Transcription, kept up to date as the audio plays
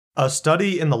A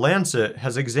study in The Lancet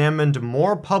has examined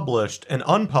more published and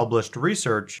unpublished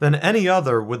research than any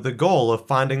other with the goal of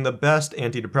finding the best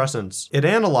antidepressants. It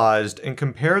analyzed and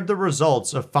compared the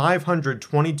results of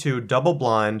 522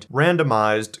 double-blind,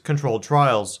 randomized, controlled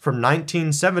trials from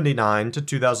 1979 to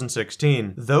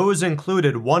 2016. Those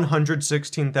included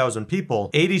 116,000 people,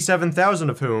 87,000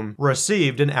 of whom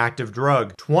received an active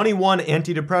drug. 21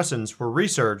 antidepressants were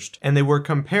researched, and they were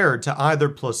compared to either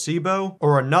placebo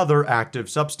or another active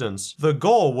substance. The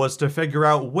goal was to figure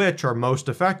out which are most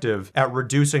effective at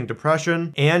reducing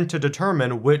depression and to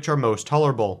determine which are most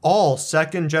tolerable. All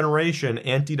second-generation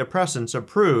antidepressants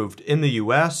approved in the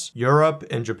US, Europe,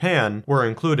 and Japan were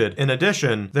included. In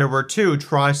addition, there were 2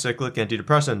 tricyclic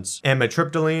antidepressants,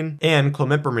 amitriptyline and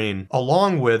clomipramine,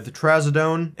 along with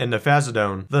trazodone and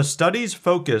nifazodone. The studies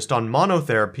focused on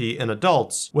monotherapy in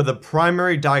adults with a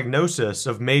primary diagnosis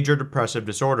of major depressive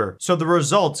disorder, so the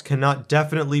results cannot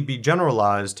definitely be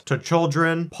generalized to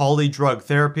children, polydrug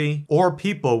therapy, or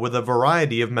people with a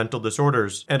variety of mental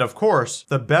disorders. And of course,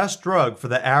 the best drug for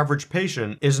the average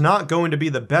patient is not going to be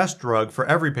the best drug for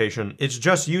every patient. It's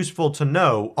just useful to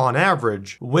know, on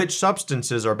average, which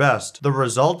substances are best. The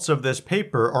results of this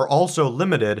paper are also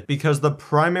limited because the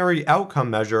primary outcome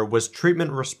measure was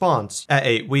treatment response at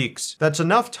 8 weeks. That's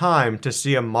enough time to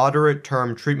see a moderate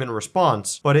term treatment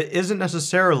response, but it isn't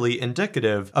necessarily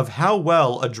indicative of how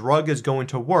well a drug is going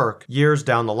to work years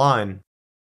down the line.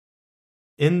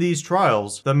 In these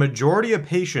trials, the majority of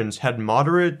patients had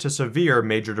moderate to severe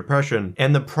major depression,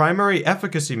 and the primary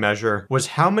efficacy measure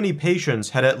was how many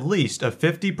patients had at least a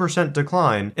 50%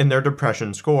 decline in their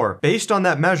depression score. Based on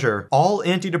that measure, all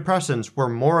antidepressants were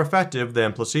more effective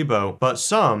than placebo, but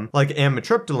some, like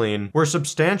amitriptyline, were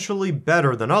substantially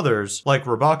better than others, like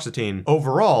Reboxetine.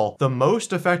 Overall, the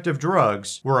most effective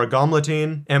drugs were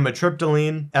Reboxetine,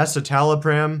 amitriptyline,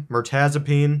 escitalopram,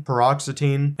 mirtazapine,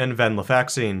 Paroxetine, and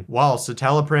venlafaxine, while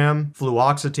Citalopram,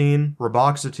 Fluoxetine,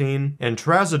 Reboxetine, and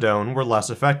trazodone were less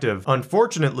effective.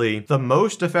 Unfortunately, the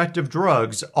most effective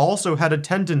drugs also had a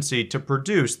tendency to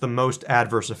produce the most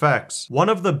adverse effects. One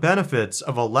of the benefits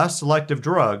of a less selective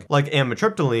drug, like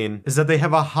amitriptyline, is that they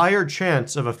have a higher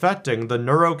chance of affecting the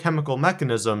neurochemical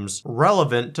mechanisms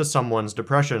relevant to someone's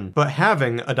depression. But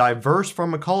having a diverse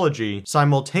pharmacology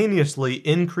simultaneously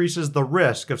increases the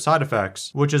risk of side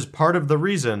effects, which is part of the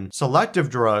reason selective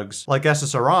drugs, like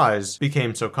SSRIs, became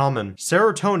so common.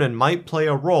 Serotonin might play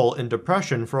a role in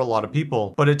depression for a lot of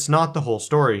people, but it's not the whole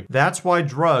story. That's why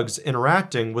drugs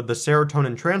interacting with the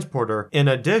serotonin transporter, in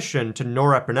addition to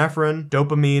norepinephrine,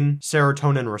 dopamine,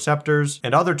 serotonin receptors,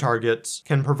 and other targets,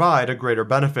 can provide a greater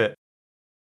benefit.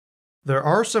 There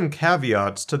are some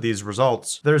caveats to these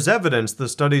results. There's evidence the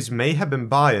studies may have been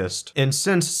biased, and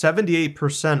since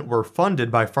 78% were funded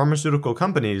by pharmaceutical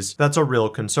companies, that's a real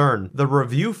concern. The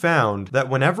review found that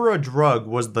whenever a drug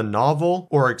was the novel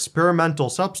or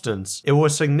experimental substance, it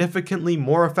was significantly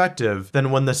more effective than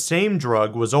when the same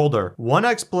drug was older. One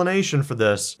explanation for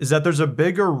this is that there's a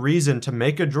bigger reason to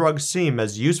make a drug seem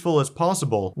as useful as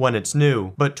possible when it's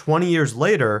new, but 20 years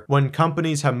later, when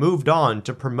companies have moved on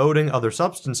to promoting other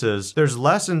substances, there's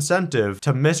less incentive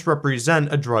to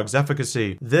misrepresent a drug's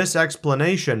efficacy. This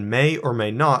explanation may or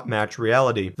may not match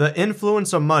reality. The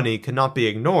influence of money cannot be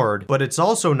ignored, but it's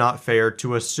also not fair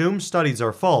to assume studies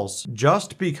are false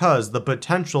just because the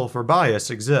potential for bias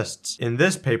exists. In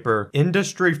this paper,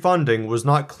 industry funding was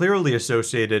not clearly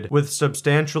associated with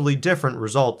substantially different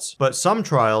results, but some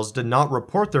trials did not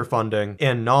report their funding,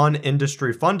 and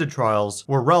non-industry funded trials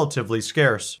were relatively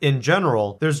scarce. In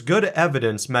general, there's good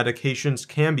evidence medications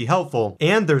can be helpful,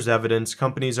 and there's evidence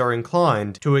companies are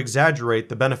inclined to exaggerate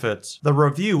the benefits. The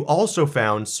review also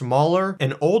found smaller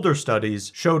and older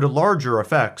studies showed larger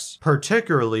effects,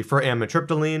 particularly for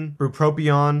amitriptyline,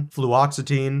 bupropion,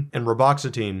 fluoxetine, and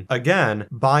reboxetine. Again,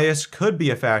 bias could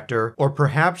be a factor, or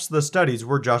perhaps the studies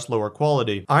were just lower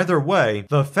quality. Either way,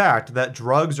 the fact that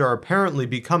drugs are apparently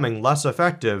becoming less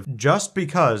effective just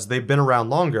because they've been around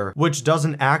longer, which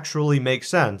doesn't actually make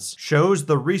sense, shows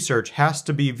the research has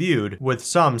to be viewed with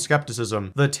some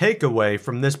skepticism. The takeaway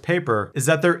from this paper is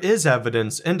that there is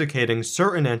evidence indicating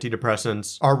certain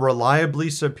antidepressants are reliably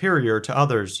superior to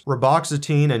others.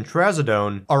 Reboxetine and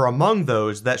trazodone are among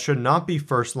those that should not be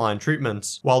first-line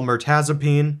treatments, while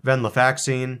mirtazapine,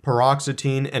 venlafaxine,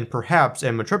 paroxetine, and perhaps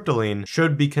amitriptyline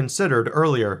should be considered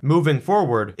earlier. Moving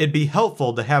forward, it'd be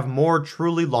helpful to have more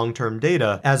truly long-term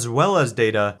data, as well as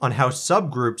data on how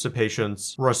subgroups of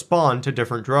patients respond to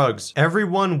different drugs.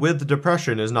 Everyone with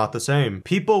depression is not the same.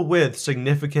 People people with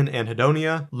significant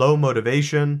anhedonia, low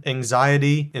motivation,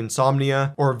 anxiety,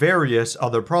 insomnia, or various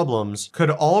other problems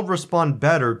could all respond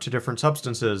better to different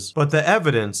substances, but the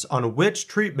evidence on which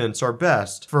treatments are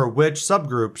best for which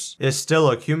subgroups is still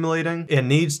accumulating and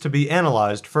needs to be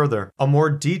analyzed further. A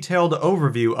more detailed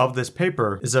overview of this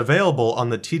paper is available on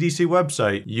the TDC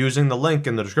website using the link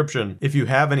in the description. If you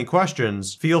have any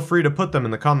questions, feel free to put them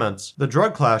in the comments. The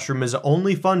Drug Classroom is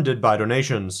only funded by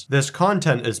donations. This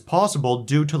content is possible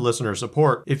due to listener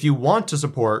support. If you want to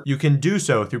support, you can do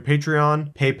so through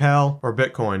Patreon, PayPal, or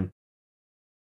Bitcoin.